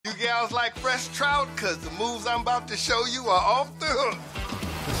gals like fresh trout, because the moves I'm about to show you are off the hook.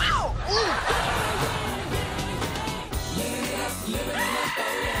 Ow!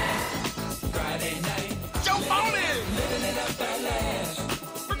 Friday night. Jump on it!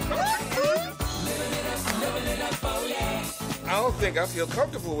 I don't think I feel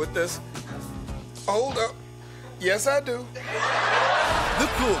comfortable with this. Hold up. Yes, I do. The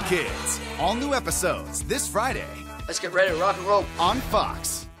Cool Kids. All new episodes this Friday. Let's get ready to rock and roll On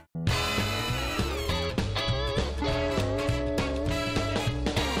Fox.